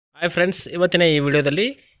Hi friends, ಇವತ್ತಿನ ಈ ವಿಡಿಯೋದಲ್ಲಿ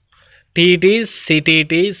TET,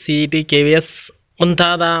 CTET, CET, KVS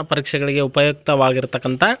ಮುಂತಾದ ಪರೀಕ್ಷೆಗಳಿಗೆ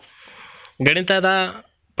ಉಪಯುಕ್ತವಾಗಿರತಕ್ಕಂಥ ಗಣಿತದ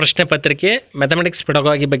ಪ್ರಶ್ನೆ ಪತ್ರಿಕೆ ಮ್ಯಾಥಮೆಟಿಕ್ಸ್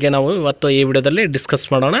ಪೆಡಗಾಗಿ ಬಗ್ಗೆ ನಾವು ಇವತ್ತು ಈ ವಿಡಿಯೋದಲ್ಲಿ ಡಿಸ್ಕಸ್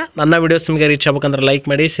ಮಾಡೋಣ. ನನ್ನ ವಿಡಿಯೋಸ್ ನಿಮಗೆ ರೀಚ್ ಆಗಬೇಕಂದ್ರೆ ಲೈಕ್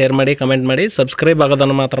ಮಾಡಿ, ಶೇರ್ ಮಾಡಿ, ಕಮೆಂಟ್ ಮಾಡಿ, ಸಬ್ಸ್ಕ್ರೈಬ್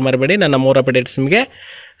ಆಗೋದನ್ನು ಮಾತ್ರ ಮರಿಬೇಡಿ. ನನ್ನ 3 ಅಪ್ಡೇಟ್ಸ್ ನಿಮಗೆ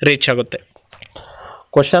ರೀಚ್ ಆಗುತ್ತೆ.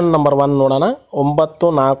 ಕ್ವಶನ್ ನಂಬರ್ 1 ನೋಡೋಣ. 9,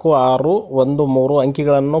 4, 6, 1, 3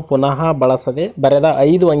 ಅಂಕಿಗಳನ್ನು ಪುನಃ ಬಳಸದೆ ಬರೆದ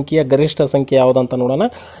 5 ಅಂಕಿಯ ಗರಿಷ್ಠ ಸಂಖ್ಯೆ ಯಾವುದಂತ ನೋಡೋಣ.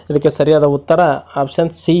 ಇದಕ್ಕೆ ಸರಿಯಾದ ಉತ್ತರ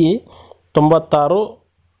ಆಪ್ಷನ್ ಸಿ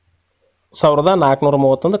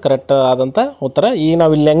 96,431 ಕರೆಕ್ಟ್ ಆದಂಥ ಉತ್ತರ. ಈಗ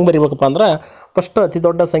ನಾವು ಇಲ್ಲಿ ಹೆಂಗೆ ಬರಿಬೇಕಪ್ಪ ಅಂದ್ರೆ ಫಸ್ಟ್ ಅತಿ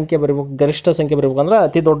ದೊಡ್ಡ ಸಂಖ್ಯೆ ಬರಿಬೇಕು, ಗರಿಷ್ಠ ಸಂಖ್ಯೆ ಬರಿಬೇಕಂದ್ರೆ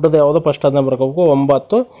ಅತಿ ದೊಡ್ಡದು ಯಾವುದು ಫಸ್ಟ್ ಅದನ್ನ ಬರ್ಕೋಬೇಕು.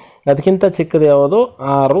 9, ಅದಕ್ಕಿಂತ ಚಿಕ್ಕದು ಯಾವುದು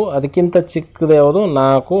 6, ಅದಕ್ಕಿಂತ ಚಿಕ್ಕದು ಯಾವುದು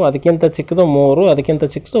 4, ಅದಕ್ಕಿಂತ ಚಿಕ್ಕದು 3, ಅದಕ್ಕಿಂತ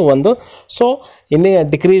ಚಿಕ್ಕದು 1. ಸೊ ಇಲ್ಲಿ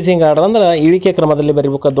ಡಿಕ್ರೀಸಿಂಗ್ ಆರ್ಡರ್ ಅಂದ್ರೆ ಇಳಿಕೆ ಕ್ರಮದಲ್ಲಿ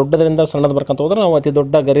ಬರೀಬೇಕು. ದೊಡ್ಡದರಿಂದ ಸಣ್ಣದು ಬರ್ಕೊಂತ ಹೋದ್ರೆ ನಾವು ಅತಿ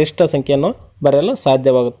ದೊಡ್ಡ ಗರಿಷ್ಠ ಸಂಖ್ಯೆಯನ್ನು ಬರೆಯಲು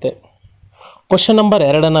ಸಾಧ್ಯವಾಗುತ್ತೆ. ಕ್ವಶನ್ ನಂಬರ್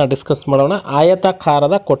 2 ಡಿಸ್ಕಸ್ ಮಾಡೋಣ.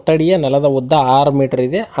 ಆಯತಾಕಾರದ ಕೊಠಡಿಯ ನೆಲದ ಉದ್ದ 6 ಮೀಟರ್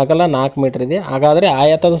ಇದೆ, ಅಗಲ 4 ಮೀಟರ್ ಇದೆ. ಹಾಗಾದರೆ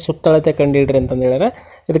ಆಯತದ ಸುತ್ತಳತೆ ಕಂಡುಹಿಡ್ರಿ ಅಂತಂದು ಹೇಳಿದ್ರೆ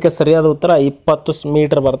ಇದಕ್ಕೆ ಸರಿಯಾದ ಉತ್ತರ 20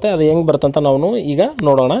 ಮೀಟರ್ ಬರುತ್ತೆ. ಅದು ಹೆಂಗೆ ಬರುತ್ತಂತ ನಾವು ಈಗ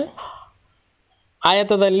ನೋಡೋಣ.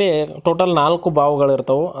 ಆಯತದಲ್ಲಿ ಟೋಟಲ್ 4 ಬಾವುಗಳು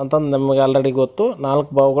ಇರ್ತವೆ ಅಂತಂದು ನಮಗೆ ಆಲ್ರೆಡಿ ಗೊತ್ತು. 4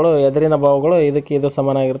 ಬಾವುಗಳು, ಎದುರಿನ ಬಾವುಗಳು ಇದಕ್ಕೆ ಇದು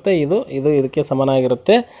ಸಮನಾಗಿರುತ್ತೆ, ಇದು ಇದಕ್ಕೆ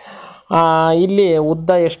ಸಮನಾಗಿರುತ್ತೆ. ಇಲ್ಲಿ ಉದ್ದ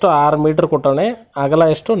ಎಷ್ಟು 6 ಮೀಟ್ರ್ ಕೊಟ್ಟವನೆ, ಅಗಲ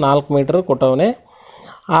ಎಷ್ಟು 4 ಮೀಟ್ರ್ ಕೊಟ್ಟವನೆ.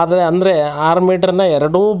 ಆದರೆ ಅಂದರೆ 6 ಮೀಟ್ರ್ನ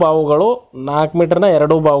 2 ಬಾವುಗಳು, 4 ಮೀಟ್ರ್ನ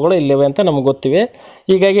 2 ಬಾವುಗಳು ಇಲ್ಲಿವೆ ಅಂತ ನಮ್ಗೆ ಗೊತ್ತಿವೆ.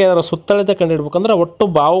 ಹೀಗಾಗಿ ಅದರ ಸುತ್ತಳತೆ ಕಂಡುಹಿಡ್ಬೇಕಂದ್ರೆ ಒಟ್ಟು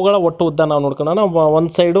ಬಾವುಗಳ ಒಟ್ಟು ಉದ್ದ ನಾವು ನೋಡ್ಕೊಳ್ಳೋಣ.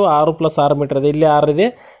 ಒಂದು ಸೈಡು 6 + 6 ಮೀಟ್ರ್ ಇದೆ, ಇಲ್ಲಿ 6 ಇದೆ,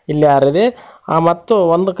 ಇಲ್ಲಿ 6 ಇದೆ. ಮತ್ತು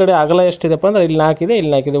ಒಂದು ಕಡೆ ಅಗಲ ಎಷ್ಟಿದೆಪ್ಪ ಅಂದರೆ ಇಲ್ಲಿ 4 ಇದೆ,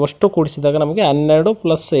 ಇಲ್ಲಿ 4 ಇದೆ. ಅಷ್ಟು ಕೂಡಿಸಿದಾಗ ನಮಗೆ 12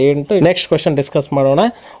 + 8. ನೆಕ್ಸ್ಟ್ ಕ್ವಶನ್ ಡಿಸ್ಕಸ್ ಮಾಡೋಣ.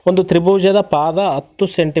 ಒಂದು ತ್ರಿಭುಜದ ಪಾದ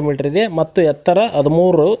 10 ಸೆಂಟಿಮೀಟರ್ ಇದೆ ಮತ್ತು ಎತ್ತರ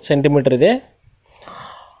 13 ಸೆಂಟಿಮೀಟರ್ ಇದೆ.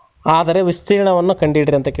 ಆದರೆ ವಿಸ್ತೀರ್ಣವನ್ನು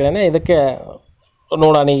ಕಂಡುಹಿಡ್ರಿ ಅಂತ ಕೇಳೋಣ. ಇದಕ್ಕೆ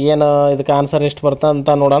ನೋಡೋಣ ಏನು ಇದಕ್ಕೆ ಆನ್ಸರ್ ಎಷ್ಟು ಬರುತ್ತೆ ಅಂತ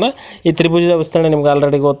ನೋಡೋಣ. ಈ ತ್ರಿಭುಜದ ವಿಸ್ತೀರ್ಣ ನಿಮ್ಗೆ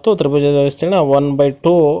ಆಲ್ರೆಡಿ ಗೊತ್ತು. ತ್ರಿಭುಜದ ವಿಸ್ತೀರ್ಣ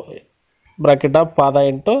 1/2 ಬ್ರಾಕೆಟ್ ಆಫ್ ಪಾದ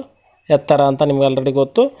ಇಂಟು ಎತ್ತರ ಅಂತ ನಿಮ್ಗೆ ಆಲ್ರೆಡಿ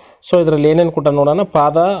ಗೊತ್ತು. ಸೊ ಇದರಲ್ಲಿ ಏನೇನು ಕೊಟ್ಟ ನೋಡೋಣ.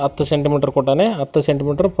 ಪಾದ 10 ಸೆಂಟಿಮೀಟರ್ ಕೊಟ್ಟಾನೆ, 10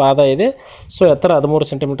 ಸೆಂಟಿಮೀಟರ್ ಪಾದ ಇದೆ. ಸೊ ಎತ್ತರ 13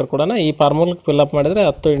 ಸೆಂಟಿಮೀಟರ್ ಕೊಡೋಣ. ಈ ಫಾರ್ಮುಲಕ್ಕೆ ಫಿಲ್ಅಪ್ ಮಾಡಿದರೆ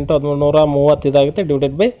 10 × 13 130 ಇದಾಗುತ್ತೆ,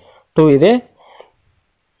 /2 ಇದೆ.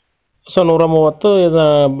 ಸೊ 130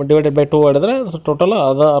 /2 ಮಾಡಿದರೆ ಟೋಟಲ್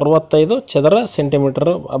ಅದು 65 ಚದರ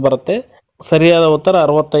ಸೆಂಟಿಮೀಟರ್ ಬರುತ್ತೆ. ಸರಿಯಾದ ಉತ್ತರ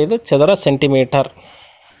 65 ಚದರ ಸೆಂಟಿಮೀಟರ್.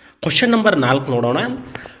 ಕ್ವಶನ್ ನಂಬರ್ 4 ನೋಡೋಣ.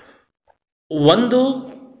 ಒಂದು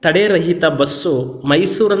ತಡೆರಹಿತ ಬಸ್ಸು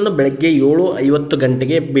ಮೈಸೂರನ್ನು ಬೆಳಗ್ಗೆ 7:50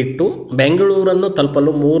 ಗಂಟೆಗೆ ಬಿಟ್ಟು ಬೆಂಗಳೂರನ್ನು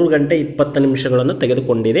ತಲುಪಲು 3 ಗಂಟೆ 20 ನಿಮಿಷಗಳನ್ನು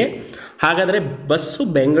ತೆಗೆದುಕೊಂಡಿದೆ. ಹಾಗಾದರೆ ಬಸ್ಸು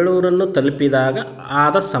ಬೆಂಗಳೂರನ್ನು ತಲುಪಿದಾಗ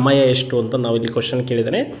ಆದ ಸಮಯ ಎಷ್ಟು ಅಂತ ನಾವು ಇಲ್ಲಿ ಕ್ವಶನ್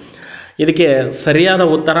ಕೇಳಿದ್ದೇನೆ. ಇದಕ್ಕೆ ಸರಿಯಾದ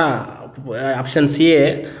ಉತ್ತರ ಆಪ್ಷನ್ ಸಿ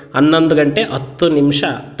 11 ಗಂಟೆ 10 ನಿಮಿಷ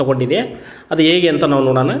ತಗೊಂಡಿದೆ. ಅದು ಹೇಗೆ ಅಂತ ನಾವು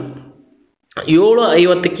ನೋಡೋಣ.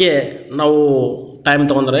 7:50ಕ್ಕೆ ನಾವು ಟೈಮ್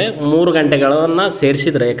ತೊಗೊಂಡ್ರೆ 3 ಗಂಟೆಗಳನ್ನು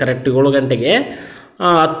ಸೇರಿಸಿದರೆ ಕರೆಕ್ಟ್ 7 ಗಂಟೆಗೆ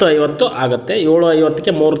 10:50 ಆಗುತ್ತೆ.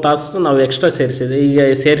 7:50ಕ್ಕೆ 3 ತಾಸು ನಾವು ಎಕ್ಸ್ಟ್ರಾ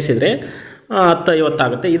ಸೇರಿಸಿದರೆ 10:50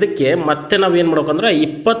 ಆಗುತ್ತೆ. ಇದಕ್ಕೆ ಮತ್ತೆ ನಾವು ಏನು ಮಾಡ್ಬೇಕಂದ್ರೆ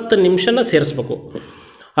 20 ನಿಮಿಷನ ಸೇರಿಸ್ಬೇಕು.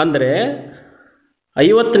 ಅಂದರೆ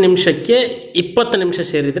 50 ನಿಮಿಷಕ್ಕೆ 20 ನಿಮಿಷ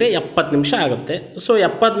ಸೇರಿದರೆ 70 ನಿಮಿಷ ಆಗುತ್ತೆ. ಸೊ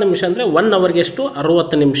 70 ನಿಮಿಷ ಅಂದರೆ 1 ಅವರ್ಗೆ ಎಷ್ಟು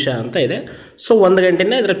 60 ನಿಮಿಷ ಅಂತ ಇದೆ. ಸೊ 1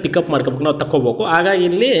 ಗಂಟೆನೇ ಇದರ ಪಿಕಪ್ ಮಾಡ್ಕೋಬೇಕು, ನಾವು ತಗೋಬೇಕು. ಹಾಗಾಗಿ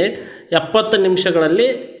ಇಲ್ಲಿ 70 ನಿಮಿಷಗಳಲ್ಲಿ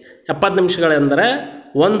 70 ನಿಮಿಷಗಳೆಂದರೆ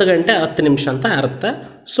 1 ಗಂಟೆ 10 ನಿಮಿಷ ಅಂತ ಅರ್ಥ.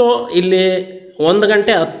 ಸೊ ಇಲ್ಲಿ 1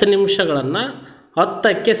 ಗಂಟೆ 10 ನಿಮಿಷಗಳನ್ನು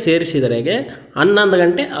 10ಕ್ಕೆ ಸೇರಿಸಿದರೆಗೆ 11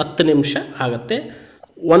 ಗಂಟೆ 10 ನಿಮಿಷ ಆಗುತ್ತೆ.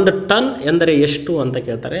 1 ಟನ್ ಎಂದರೆ ಎಷ್ಟು ಅಂತ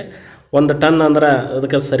ಕೇಳ್ತಾರೆ. 1 ಟನ್ ಅಂದ್ರೆ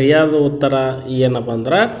ಅದಕ್ಕೆ ಸರಿಯಾದ ಉತ್ತರ ಏನಪ್ಪ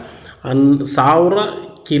ಅಂದ್ರೆ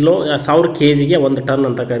 1000 kgಗೆ 1 ಟನ್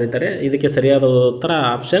ಅಂತ ಕರೀತಾರೆ. ಇದಕ್ಕೆ ಸರಿಯಾದ ಉತ್ತರ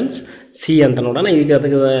ಆಪ್ಷನ್ಸ್ ಸಿ ಅಂತ ನೋಡೋಣ. ಈಗ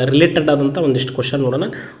ಅದಕ್ಕೆ ರಿಲೇಟೆಡ್ ಆದಂಥ ಒಂದಿಷ್ಟು ಕ್ವಶನ್ ನೋಡೋಣ.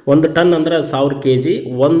 1 ಟನ್ ಅಂದರೆ 1000 kg,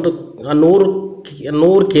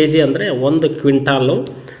 100 kg ಅಂದರೆ 1 ಕ್ವಿಂಟಾಲು,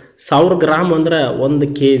 1000 ಗ್ರಾಮ್ ಅಂದರೆ 1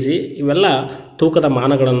 kg. ಇವೆಲ್ಲ ತೂಕದ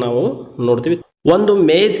ಮಾನಗಳನ್ನು ನಾವು ನೋಡ್ತೀವಿ. ಒಂದು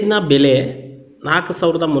ಮೇಜಿನ ಬೆಲೆ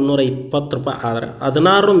 4,320 ರೂಪಾಯಿ ಆದರೆ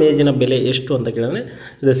 16 ಮೇಜಿನ ಬೆಲೆ ಎಷ್ಟು ಅಂತ ಕೇಳಿದ್ರೆ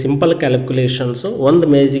ಇದು ಸಿಂಪಲ್ ಕ್ಯಾಲ್ಕುಲೇಷನ್ಸು. ಒಂದು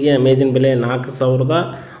ಮೇಜಿನ ಬೆಲೆ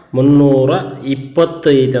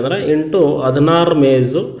 4,325 ಅಂದ್ರೆ ಇಂಟು 16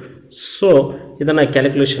 ಮೇಜು. ಸೊ ಇದನ್ನು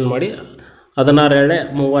ಕ್ಯಾಲ್ಕುಲೇಷನ್ ಮಾಡಿ 16 ×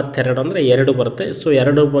 32 ಅಂದರೆ 2 ಬರುತ್ತೆ. ಸೊ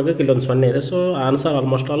 2 ಭಾಗಕ್ಕೆ ಇಲ್ಲೊಂದು 0 ಇದೆ. ಸೊ ಆನ್ಸರ್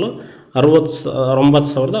ಆಲ್ಮೋಸ್ಟ್ ಆಲು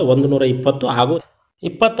 69,120 ಆಗುತ್ತೆ.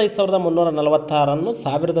 25,346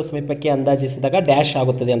 1000ದ ಸಮೀಪಕ್ಕೆ ಅಂದಾಜಿಸಿದಾಗ ಡ್ಯಾಶ್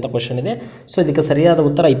ಆಗುತ್ತದೆ ಅಂತ ಕ್ವಶನ್ ಇದೆ. ಸೊ ಇದಕ್ಕೆ ಸರಿಯಾದ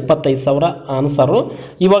ಉತ್ತರ 25,000 ಆನ್ಸರು.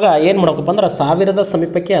 ಇವಾಗ ಏನು ಮಾಡಬೇಕಪ್ಪ ಅಂದ್ರೆ 1000ದ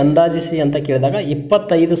ಸಮೀಪಕ್ಕೆ ಅಂದಾಜಿಸಿ ಅಂತ ಕೇಳಿದಾಗ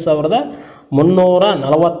 25,000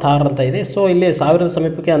 346 ಅಂತ ಇದೆ. ಸೊ ಇಲ್ಲಿ 1000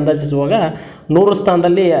 ಸಮೀಪಕ್ಕೆ ಅಂದಾಜಿಸುವಾಗ 100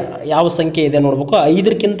 ಸ್ಥಾನದಲ್ಲಿ ಯಾವ ಸಂಖ್ಯೆ ಇದೆ ನೋಡಬೇಕು.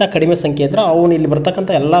 5ಕ್ಕಿಂತ ಕಡಿಮೆ ಸಂಖ್ಯೆ ಇದ್ದರೆ ಅವನು ಇಲ್ಲಿ ಬರ್ತಕ್ಕಂಥ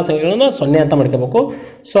ಎಲ್ಲ ಸಂಖ್ಯೆಗಳನ್ನು 0 ಅಂತ ಮಾಡ್ಕೋಬೇಕು.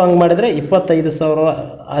 ಸೊ ಹಂಗೆ ಮಾಡಿದರೆ 25,000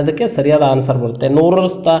 ಅದಕ್ಕೆ ಸರಿಯಾದ ಆನ್ಸರ್ ಬರುತ್ತೆ.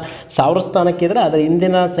 1000 ಸ್ಥಾನಕ್ಕೆ ಇದ್ದರೆ ಅದರ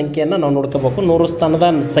ಹಿಂದಿನ ಸಂಖ್ಯೆಯನ್ನು ನಾವು ನೋಡ್ಕೋಬೇಕು. 100 ಸ್ಥಾನದ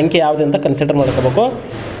ಸಂಖ್ಯೆ ಯಾವುದು ಅಂತ ಕನ್ಸಿಡರ್ ಮಾಡ್ಕೋಬೇಕು.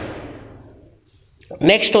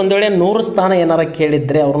 ನೆಕ್ಸ್ಟ್ ಒಂದು ವೇಳೆ 100 ಸ್ಥಾನ ಏನಾರು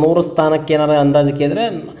ಕೇಳಿದರೆ ಅವ್ರು 100 ಸ್ಥಾನಕ್ಕೆ ಏನಾರು ಅಂದಾಜು ಕೇಳಿದರೆ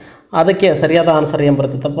ಅದಕ್ಕೆ ಸರಿಯಾದ ಆನ್ಸರ್ ಏನು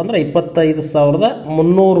ಬರ್ತಿತ್ತಪ್ಪ ಅಂದರೆ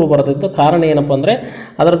 25,300 ಬರ್ತಿತ್ತು. ಕಾರಣ ಏನಪ್ಪ ಅಂದರೆ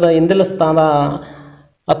ಅದರದ್ದು ಹಿಂದಿನ ಸ್ಥಾನ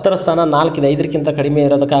 10ರ ಸ್ಥಾನ 4 ಇದೆ, 5ಕ್ಕಿಂತ ಕಡಿಮೆ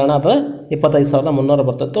ಇರೋದ ಕಾರಣ ಅದು 25,300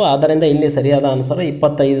 ಬರ್ತಿತ್ತು. ಆದ್ದರಿಂದ ಇಲ್ಲಿ ಸರಿಯಾದ ಆನ್ಸರ್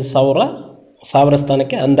 25,000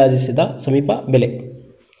 ಸ್ಥಾನಕ್ಕೆ ಅಂದಾಜಿಸಿದ ಸಮೀಪ ಬೆಲೆ.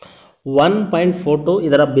 1.42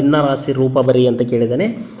 ಇದರ ಭಿನ್ನರಾಶಿ ರೂಪ ಬರಿ ಅಂತ ಕೇಳಿದ್ದಾನೆ.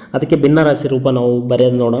 ಅದಕ್ಕೆ ಭಿನ್ನರಾಶಿ ರೂಪ ನಾವು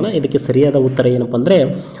ಬರೆಯೋದು ನೋಡೋಣ. ಇದಕ್ಕೆ ಸರಿಯಾದ ಉತ್ತರ ಏನಪ್ಪ ಅಂದರೆ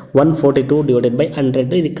 142 ಡಿವೈಡೆಡ್ ಬೈ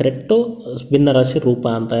 100. ಇದು ಕರೆಕ್ಟು ಭಿನ್ನರಾಶಿ ರೂಪ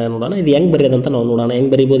ಅಂತ ನೋಡೋಣ. ಇದು ಹೆಂಗೆ ಬರೆಯೋದಂತ ನಾವು ನೋಡೋಣ,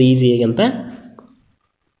 ಹೆಂಗೆ ಬರೀಬೋದು ಈಸಿಯಾಗಿ ಅಂತ.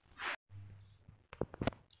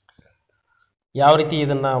 ಯಾವ ರೀತಿ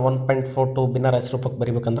ಇದನ್ನು 1.42 ಭಿನ್ನರಾಶಿ ರೂಪಕ್ಕೆ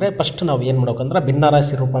ಬರಿಬೇಕಂದ್ರೆ ಫಸ್ಟ್ ನಾವು ಏನು ಮಾಡ್ಬೇಕಂದ್ರೆ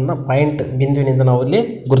ಭಿನ್ನರಾಶಿ ರೂಪನ ಪಾಯಿಂಟ್ ಬಿಂದುವಿನಿಂದ ನಾವು ಇಲ್ಲಿ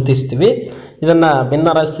ಗುರುತಿಸ್ತೀವಿ. ಇದನ್ನು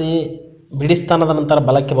ಭಿನ್ನರಾಶಿ ಬಿಡಿ ಸ್ಥಾನದ ನಂತರ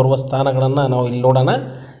ಬಲಕ್ಕೆ ಬರುವ ಸ್ಥಾನಗಳನ್ನು ನಾವು ಇಲ್ಲಿ ನೋಡೋಣ.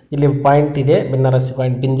 ಇಲ್ಲಿ ಪಾಯಿಂಟ್ ಇದೆ, ಭಿನ್ನರಾಶಿ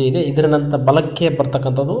ಪಾಯಿಂಟ್ ಬಿಂದು ಇದೆ. ಇದರ ನಂತರ ಬಲಕ್ಕೆ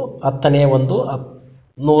ಬರ್ತಕ್ಕಂಥದ್ದು 10ನೇ ಒಂದು,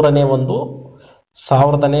 100ನೇ ಒಂದು,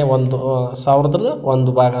 1000ನೇ ಒಂದು, 1000ದ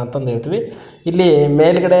ಒಂದು ಭಾಗ ಅಂತಂದು ಹೇಳ್ತೀವಿ. ಇಲ್ಲಿ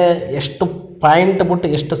ಮೇಲ್ಗಡೆ ಎಷ್ಟು ಪಾಯಿಂಟ್ ಬಿಟ್ಟು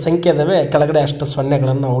ಎಷ್ಟು ಸಂಖ್ಯೆ ಇದ್ದಾವೆ, ಕೆಳಗಡೆ ಅಷ್ಟು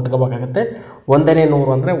ಸೊನ್ನೆಗಳನ್ನು ನಾವು ಇಟ್ಕೋಬೇಕಾಗತ್ತೆ. 1ನೇ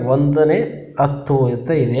 100 ಅಂದರೆ 1ನೇ 10 ಅಂತ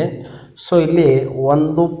ಇದೆ. ಸೊ ಇಲ್ಲಿ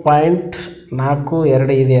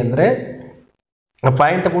 1.42 ಇದೆ ಅಂದರೆ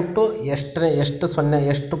ಪಾಯಿಂಟ್ ಬಿಟ್ಟು ಎಷ್ಟು ಸೊನ್ನೆ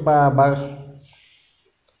ಎಷ್ಟು ಭಾಗ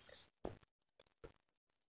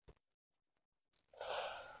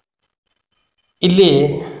ಇಲ್ಲಿ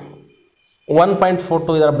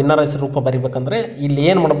 1.42 ಇದರ ಭಿನ್ನರಾಶಿ ರೂಪ ಬರಿಬೇಕಂದ್ರೆ ಇಲ್ಲಿ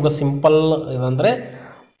ಏನು ಮಾಡಬೇಕು, ಸಿಂಪಲ್ ಇದಂದರೆ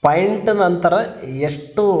ಪಾಯಿಂಟ್ ನಂತರ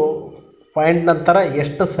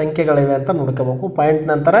ಎಷ್ಟು ಸಂಖ್ಯೆಗಳಿವೆ ಅಂತ ನೋಡ್ಕೋಬೇಕು. ಪಾಯಿಂಟ್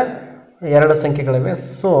ನಂತರ 2 ಸಂಖ್ಯೆಗಳಿವೆ.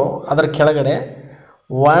 ಸೊ ಅದರ ಕೆಳಗಡೆ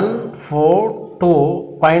 142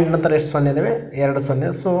 ಪಾಯಿಂಟ್ ನಂತರ ಎಷ್ಟು ಸೊನ್ನೆ ಇದ್ದಾವೆ, 2 ಸೊನ್ನೆ.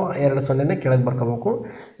 ಸೊ 2 ಸೊನ್ನೆನೇ ಕೆಳಗೆ ಬರ್ಕೋಬೇಕು.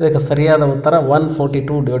 ಇದಕ್ಕೆ ಸರಿಯಾದ ಉತ್ತರ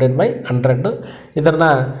 142 ಡಿವೈಡೆಡ್ ಬೈ 100. ಇದನ್ನು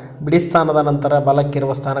ಬಿಡಿ ಸ್ಥಾನದ ನಂತರ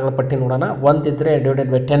ಬಲಕ್ಕಿರುವ ಸ್ಥಾನಗಳ ಪಟ್ಟಿ ನೋಡೋಣ. 1 ಇದ್ದರೆ ಡಿವೈಡೆಡ್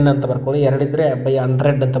ಬೈ 10 ಅಂತ ಬರ್ಕೊಳ್ಳಿ, 2 ಇದ್ದರೆ ಬೈ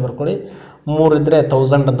 100 ಅಂತ ಬರ್ಕೊಳ್ಳಿ, 3 ಇದ್ದರೆ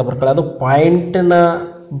 1000 ಅಂತ ಬರ್ಕೊಳ್ಳಿ. ಅದು ಪಾಯಿಂಟಿನ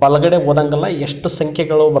ಬಲಗಡೆ ಓದಂಗಲ್ಲ, ಎಷ್ಟು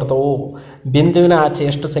ಸಂಖ್ಯೆಗಳು ಬರ್ತವೆ, ಬಿಂದುವಿನ ಆಚೆ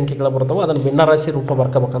ಎಷ್ಟು ಸಂಖ್ಯೆಗಳು ಬರ್ತವೆ ಅದನ್ನು ಭಿನ್ನರಾಶಿ ರೂಪ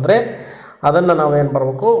ಬರ್ಕೋಬೇಕಂದ್ರೆ ಅದನ್ನು ನಾವೇನು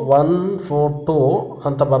ಬರಬೇಕು, 142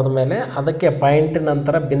 ಅಂತ ಬರೆದ ಮೇಲೆ ಅದಕ್ಕೆ ಪಾಯಿಂಟ್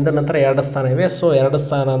ನಂತರ ಬಿಂದು ನಂತರ 2 ಸ್ಥಾನ ಇವೆ. ಸೊ 2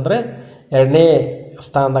 ಸ್ಥಾನ ಅಂದರೆ 2ನೇ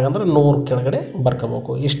ಸ್ಥಾನದಾಗ ಅಂದರೆ 100 ಕೆಳಗಡೆ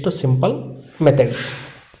ಬರ್ಕೋಬೇಕು. ಇಷ್ಟು simple method.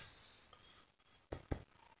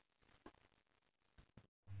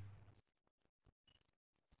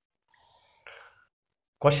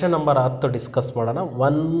 Question number 10 discuss ಮಾಡೋಣ.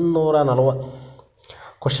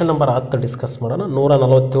 ಕ್ವಶನ್ ನಂಬರ್ 10 ಡಿಸ್ಕಸ್ ಮಾಡೋಣ.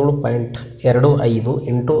 147.25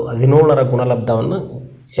 ಇಂಟು 17ರ ಗುಣಲಬ್ಧವನ್ನು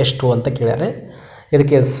ಎಷ್ಟು ಅಂತ ಕೇಳ್ಯಾರೆ.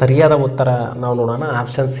 ಇದಕ್ಕೆ ಸರಿಯಾದ ಉತ್ತರ ನಾವು ನೋಡೋಣ.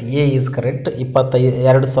 Options A is correct.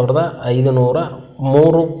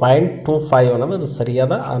 22,503.25 ಅನ್ನೋದು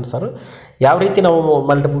ಸರಿಯಾದ ಆನ್ಸರು. ಯಾವ ರೀತಿ ನಾವು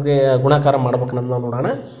ಮಲ್ಟಿಪ್ಲಿಗೆ ಗುಣಾಕಾರ ಮಾಡ್ಬೇಕನ್ನೋದು ನಾವು ನೋಡೋಣ.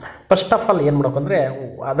 ಫಸ್ಟ್ ಆಫ್ ಆಲ್ ಏನು ಮಾಡ್ಬೇಕಂದ್ರೆ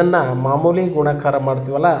ಅದನ್ನು ಮಾಮೂಲಿ ಗುಣಾಕಾರ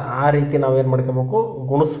ಮಾಡ್ತೀವಲ್ಲ ಆ ರೀತಿ ನಾವು ಏನು ಮಾಡ್ಕೋಬೇಕು,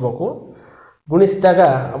 ಗುಣಿಸ್ಬೇಕು. ಗುಣಿಸಿದಾಗ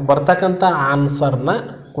ಬರ್ತಕ್ಕಂಥ ಆನ್ಸರ್ನ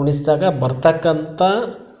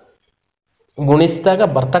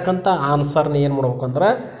ಆನ್ಸರ್ನ ಏನು ಮಾಡ್ಬೇಕಂದ್ರೆ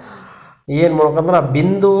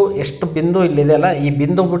ಬಿಂದು ಎಷ್ಟು ಬಿಂದು ಇಲ್ಲಿದೆಯಲ್ಲ ಈ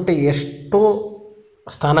ಬಿಂದು ಬಿಟ್ಟು ಎಷ್ಟು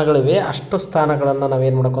ಸ್ಥಾನಗಳಿವೆ ಅಷ್ಟು ಸ್ಥಾನಗಳನ್ನು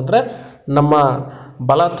ನಾವೇನು ಮಾಡ್ಬೇಕಂದ್ರೆ ನಮ್ಮ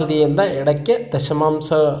ಬಲ ತುದಿಯಿಂದ ಎಡಕ್ಕೆ ದಶಮಾಂಶ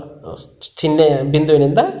ಚಿಹ್ನೆ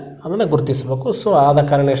ಬಿಂದುವಿನಿಂದ ಅದನ್ನು ಗುರುತಿಸಬೇಕು. ಸೊ ಆದ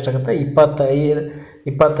ಕಾರಣ ಎಷ್ಟಾಗುತ್ತೆ,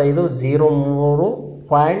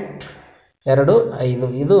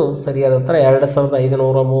 25,03.25 ಇದು ಸರಿಯಾದ ಉತ್ತರ.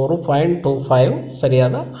 2,503.25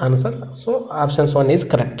 ಸರಿಯಾದ answer. So options 1 is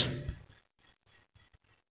correct.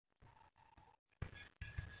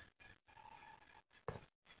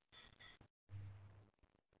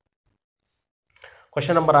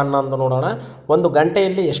 Question number 11 ನೋಡೋಣ. ಒಂದು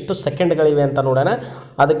ಗಂಟೆಯಲ್ಲಿ ಎಷ್ಟು ಸೆಕೆಂಡ್ಗಳಿವೆ ಅಂತ ನೋಡೋಣ.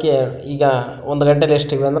 ಅದಕ್ಕೆ ಈಗ ಒಂದು ಗಂಟೆಯಲ್ಲಿ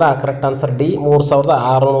ಎಷ್ಟಿವೆ ಅಂದರೆ ಆ ಕರೆಕ್ಟ್ ಆನ್ಸರ್ ಡಿ,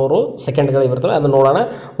 3,600 ಸೆಕೆಂಡ್ಗಳಿರ್ತವೆ. ಅದನ್ನು ನೋಡೋಣ.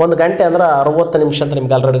 ಒಂದು ಗಂಟೆ ಅಂದರೆ 60 ನಿಮಿಷ ಅಂತ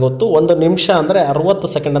ನಿಮ್ಗೆ ಆಲ್ರೆಡಿ ಗೊತ್ತು. ಒಂದು ನಿಮಿಷ ಅಂದರೆ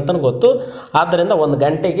 60 ಸೆಕೆಂಡ್ ಅಂತ ಗೊತ್ತು. ಆದ್ದರಿಂದ ಒಂದು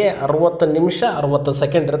ಗಂಟೆಗೆ 60 ನಿಮಿಷ 60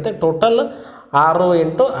 ಸೆಕೆಂಡ್ ಇರುತ್ತೆ. ಟೋಟಲ್ 6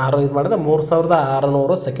 × 6 ಇದು ಮಾಡಿದ್ರೆ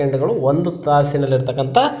 3,600 ಸೆಕೆಂಡ್ಗಳು ಒಂದು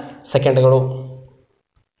ತಾಸಿನಲ್ಲಿರ್ತಕ್ಕಂಥ ಸೆಕೆಂಡ್ಗಳು.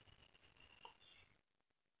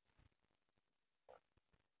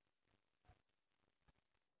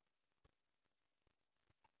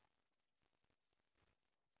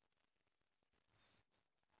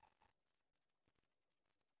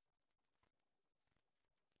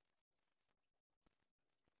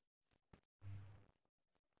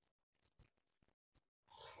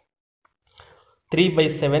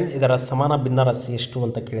 3/7 ಇದರ ಸಮಾನ ಭಿನ್ನರಾಶಿ ಎಷ್ಟು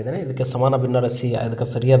ಅಂತ ಕೇಳಿದ್ದೇನೆ. ಇದಕ್ಕೆ ಸಮಾನ ಭಿನ್ನರಾಶಿ, ಅದಕ್ಕೆ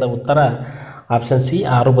ಸರಿಯಾದ ಉತ್ತರ ಆಪ್ಷನ್ ಸಿ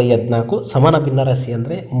 6/14. ಸಮಾನ ಭಿನ್ನರಾಶಿ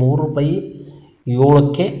ಅಂದರೆ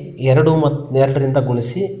 3/7ಕ್ಕೆ 2 ಮತ್ತು 2ರಿಂದ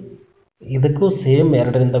ಗುಣಿಸಿ, ಇದಕ್ಕೂ ಸೇಮ್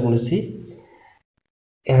 2ರಿಂದ ಗುಣಿಸಿ,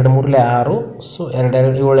 2 3 6, ಸೊ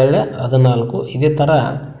 2 7 14. ಇದೇ ಥರ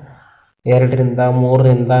 2ರಿಂದ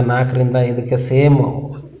 3ರಿಂದ 4ರಿಂದ ಇದಕ್ಕೆ ಸೇಮ್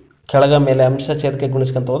ಕೆಳಗ ಮೇಲೆ ಅಂಶ ಛೇದಕ್ಕೆ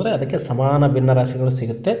ಗುಣಿಸ್ಕೊಂತ ಹೋದರೆ ಅದಕ್ಕೆ ಸಮಾನ ಭಿನ್ನರಾಶಿಗಳು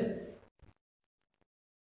ಸಿಗುತ್ತೆ.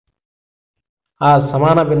 ಆ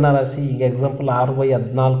ಸಮಾನ ಭಿನ್ನರಾಶಿ ಈಗ ಎಕ್ಸಾಂಪಲ್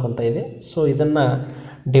 6/14 ಅಂತ ಇದೆ. ಸೊ ಇದನ್ನು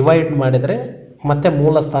ಡಿವೈಡ್ ಮಾಡಿದರೆ ಮತ್ತೆ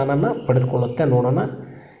ಮೂಲ ಸ್ಥಾನನ ಪಡೆದುಕೊಳ್ಳುತ್ತೆ. ನೋಡೋಣ.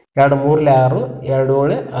 2 3 6,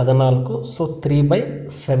 2 7 14, ಸೊ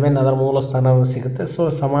 3/7 ಅದರ ಮೂಲ ಸ್ಥಾನ ಸಿಗುತ್ತೆ. ಸೊ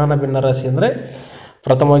ಸಮಾನ ಭಿನ್ನರಾಶಿ ಅಂದರೆ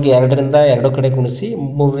ಪ್ರಥಮವಾಗಿ 2ರಿಂದ 2 ಕಡೆ ಗುಣಿಸಿ,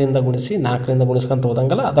 3ರಿಂದ ಗುಣಿಸಿ, 4ರಿಂದ ಗುಣಿಸ್ಕೊಂತ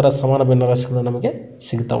ಹೋದಂಗಲ್ಲ ಅದರ ಸಮಾನ ಭಿನ್ನರಾಶಿಗಳು ನಮಗೆ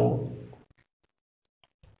ಸಿಗ್ತಾವು.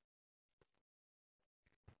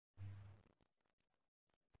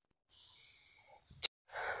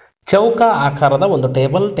 ಚೌಕ ಆಕಾರದ ಒಂದು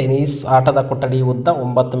ಟೇಬಲ್ ಟೆನ್ನಿಸ್ ಆಟದ ಕೊಠಡಿ ಉದ್ದ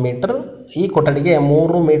 9 ಮೀಟರ್. ಈ ಕೊಠಡಿಗೆ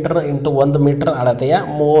 3 ಮೀಟರ್ ಇಂಟು 1 ಮೀಟರ್ ಅಳತೆಯ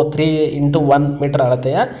 3 ಇಂಟು 1 ಮೀಟರ್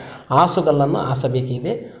ಅಳತೆಯ ಹಾಸುಗಲ್ಲನ್ನು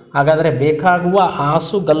ಹಾಸಬೇಕಿದೆ. ಹಾಗಾದರೆ ಬೇಕಾಗುವ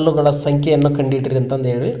ಹಾಸುಗಲ್ಲುಗಳ ಸಂಖ್ಯೆಯನ್ನು ಕಂಡುಹಿಡಿಯಿರಿ ಅಂತಂದು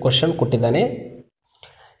ಹೇಳಿ ಕ್ವಶನ್ ಕೊಟ್ಟಿದ್ದಾನೆ.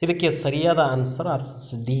 ಇದಕ್ಕೆ ಸರಿಯಾದ ಆನ್ಸರ್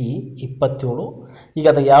ಆಪ್ಷನ್ ಡಿ 27. ಈಗ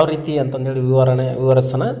ಅದು ಯಾವ ರೀತಿ ಅಂತಂದೇಳಿ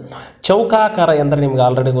ವಿವರಿಸೋಣ. ಚೌಕಾಕಾರ ಎಂದರೆ ನಿಮ್ಗೆ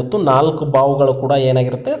ಆಲ್ರೆಡಿ ಗೊತ್ತು, 4 ಬಾವುಗಳು ಕೂಡ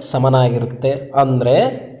ಏನಾಗಿರುತ್ತೆ, ಸಮನಾಗಿರುತ್ತೆ. ಅಂದರೆ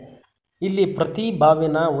ಇಲ್ಲಿ ಪ್ರತಿ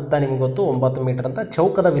ಬಾವಿನ ಉದ್ದ ನಿಮ್ಗೆ ಗೊತ್ತು 9 ಮೀಟರ್ ಅಂತ.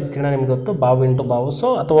 ಚೌಕದ ವಿಸ್ತೀರ್ಣ ನಿಮ್ಗೆ ಗೊತ್ತು, ಬಾವು ಇಂಟು ಬಾವು, ಸೊ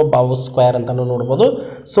ಅಥವಾ ಬಾವು ಸ್ಕ್ವೇರ್ ಅಂತಲೂ ನೋಡ್ಬೋದು.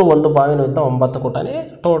 ಸೊ ಒಂದು ಬಾವಿನ ಉದ್ದ 9 ಕೊಟ್ಟಾನೆ.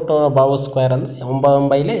 ಟೋಟಲ್ ಬಾವು ಸ್ಕ್ವೇರ್ ಅಂದರೆ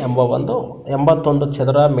 9/81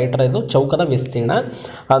 ಚದರ ಮೀಟರ್ ಇದು ಚೌಕದ ವಿಸ್ತೀರ್ಣ.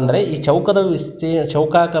 ಅಂದರೆ ಈ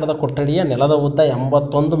ಚೌಕಾಕಾರದ ಕೊಠಡಿಯ ನೆಲದ ಉದ್ದ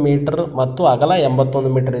 81 ಮೀಟರ್ ಮತ್ತು ಅಗಲ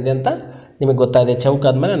 81 ಮೀಟರ್ ಇದೆ ಅಂತ ನಿಮಗೆ ಗೊತ್ತಾಗಿದೆ. ಚೌಕ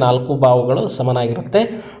ಆದಮೇಲೆ 4 ಬಾವುಗಳು ಸಮನಾಗಿರುತ್ತೆ.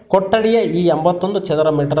 ಕೊಠಡಿಯ ಈ 81 ಚದರ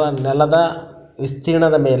ಮೀಟರ್ ನೆಲದ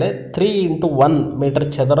ವಿಸ್ತೀರ್ಣದ ಮೇಲೆ 3 ಇಂಟು 1 ಮೀಟರ್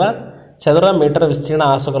ಚದರ ಮೀಟರ್ ವಿಸ್ತೀರ್ಣ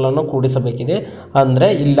ಹಾಸುಗಳನ್ನು ಕೂಡಿಸಬೇಕಿದೆ. ಅಂದರೆ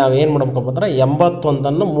ಇಲ್ಲಿ ನಾವು ಏನು ಮಾಡಬೇಕಪ್ಪ ಅಂದ್ರೆ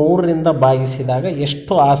 81ನ್ನು 3ರಿಂದ ಭಾಗಿಸಿದಾಗ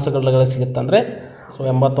ಎಷ್ಟು ಹಾಸುಗಳು ಸಿಗುತ್ತೆ ಅಂದರೆ, ಸೊ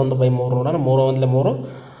 81/3 ನೋಡೋಣ. 3 1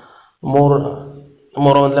 3, 3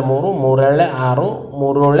 1 3, 3 6,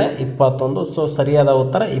 3 21. ಸೊ ಸರಿಯಾದ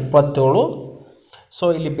ಉತ್ತರ 27. ಸೊ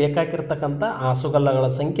ಇಲ್ಲಿ ಬೇಕಾಗಿರ್ತಕ್ಕಂಥ ಹಾಸುಗಲ್ಲಗಳ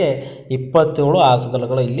ಸಂಖ್ಯೆ 27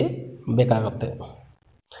 ಹಾಸುಗಲ್ಲುಗಳು ಇಲ್ಲಿ ಬೇಕಾಗುತ್ತೆ.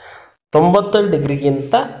 90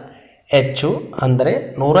 ಡಿಗ್ರಿಗಿಂತ ಹೆಚ್ಚು ಅಂದರೆ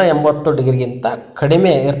 180 ಡಿಗ್ರಿಗಿಂತ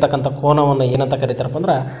ಕಡಿಮೆ ಇರ್ತಕ್ಕಂಥ ಕೋನವನ್ನು ಏನಂತ ಕರೀತಾರಪ್ಪ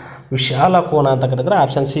ಅಂದ್ರೆ ವಿಶಾಲ ಕೋನ ಅಂತ ಕರೀತಾರೆ.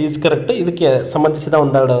 Option C is correct. ಇದಕ್ಕೆ ಸಂಬಂಧಿಸಿದ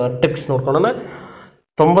ಒಂದೆರಡು ಟ್ರಿಕ್ಸ್ ನೋಡ್ಕೊಳ್ಳೋಣ.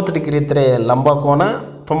 90 ಡಿಗ್ರಿ ಇದ್ದರೆ ಲಂಬ ಕೋನ,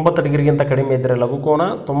 90 ಡಿಗ್ರಿಗಿಂತ ಕಡಿಮೆ ಇದ್ದರೆ ಲಘು ಕೋನ,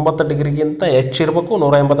 90 ಡಿಗ್ರಿಗಿಂತ ಹೆಚ್ಚಿರಬೇಕು,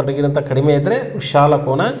 180 ಡಿಗ್ರಿಗಿಂತ ಕಡಿಮೆ ಇದ್ದರೆ ವಿಶಾಲ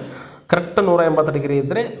ಕೋನ, ಕರೆಕ್ಟ್ 180 ಡಿಗ್ರಿ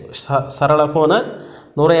ಇದ್ದರೆ ಸರಳ ಕೋನ,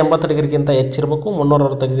 180 ಡಿಗ್ರಿಗಿಂತ ಹೆಚ್ಚಿರಬೇಕು,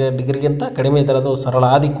 360 ಡಿಗ್ರಿಗಿಂತ ಕಡಿಮೆ ಇದ್ದರೆ ಅದು ಸರಳ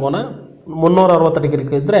ಆದಿ ಕೋನ, 360 ಡಿಗ್ರಿ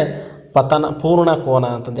ಇದ್ದರೆ ಪೂರ್ಣ ಕೋನ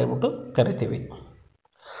ಅಂತಂದು ಹೇಳ್ಬಿಟ್ಟು ಕರಿತೀವಿ.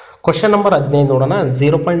 ಕ್ವಶನ್ ನಂಬರ್ 15 ನೋಡೋಣ.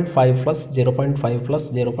 0.5 ಪ್ಲಸ್ 0.5 ಪ್ಲಸ್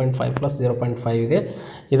 0.5 ಪ್ಲಸ್ 0.5 ಇದೆ.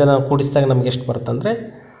 ಇದನ್ನು ಕೂಡಿಸಿದಾಗ ನಮಗೆ ಎಷ್ಟು ಬರುತ್ತೆ ಅಂದರೆ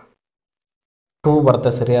 2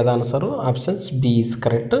 ಬರುತ್ತೆ. ಸರಿಯಾದ answer options B is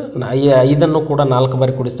correct. 5ಅನ್ನು ಕೂಡ 4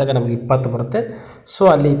 ಬಾರಿ ಕೂಡಿಸಿದಾಗ ನಮಗೆ 20 ಬರುತ್ತೆ. ಸೊ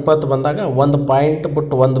ಅಲ್ಲಿ 20 ಬಂದಾಗ ಒಂದು ಪಾಯಿಂಟ್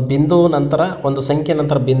ಬಿಟ್ಟು ಒಂದು ಬಿಂದು ನಂತರ ಒಂದು ಸಂಖ್ಯೆ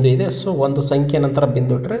ನಂತರ ಬಿಂದು ಇದೆ. ಸೊ ಒಂದು ಸಂಖ್ಯೆ ನಂತರ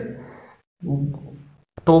ಬಿಂದು ಇಟ್ಟರೆ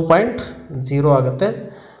 2.0 ಆಗುತ್ತೆ.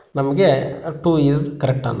 ನಮಗೆ 2 ಈಸ್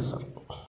ಕರೆಕ್ಟ್ ಆನ್ಸರ್.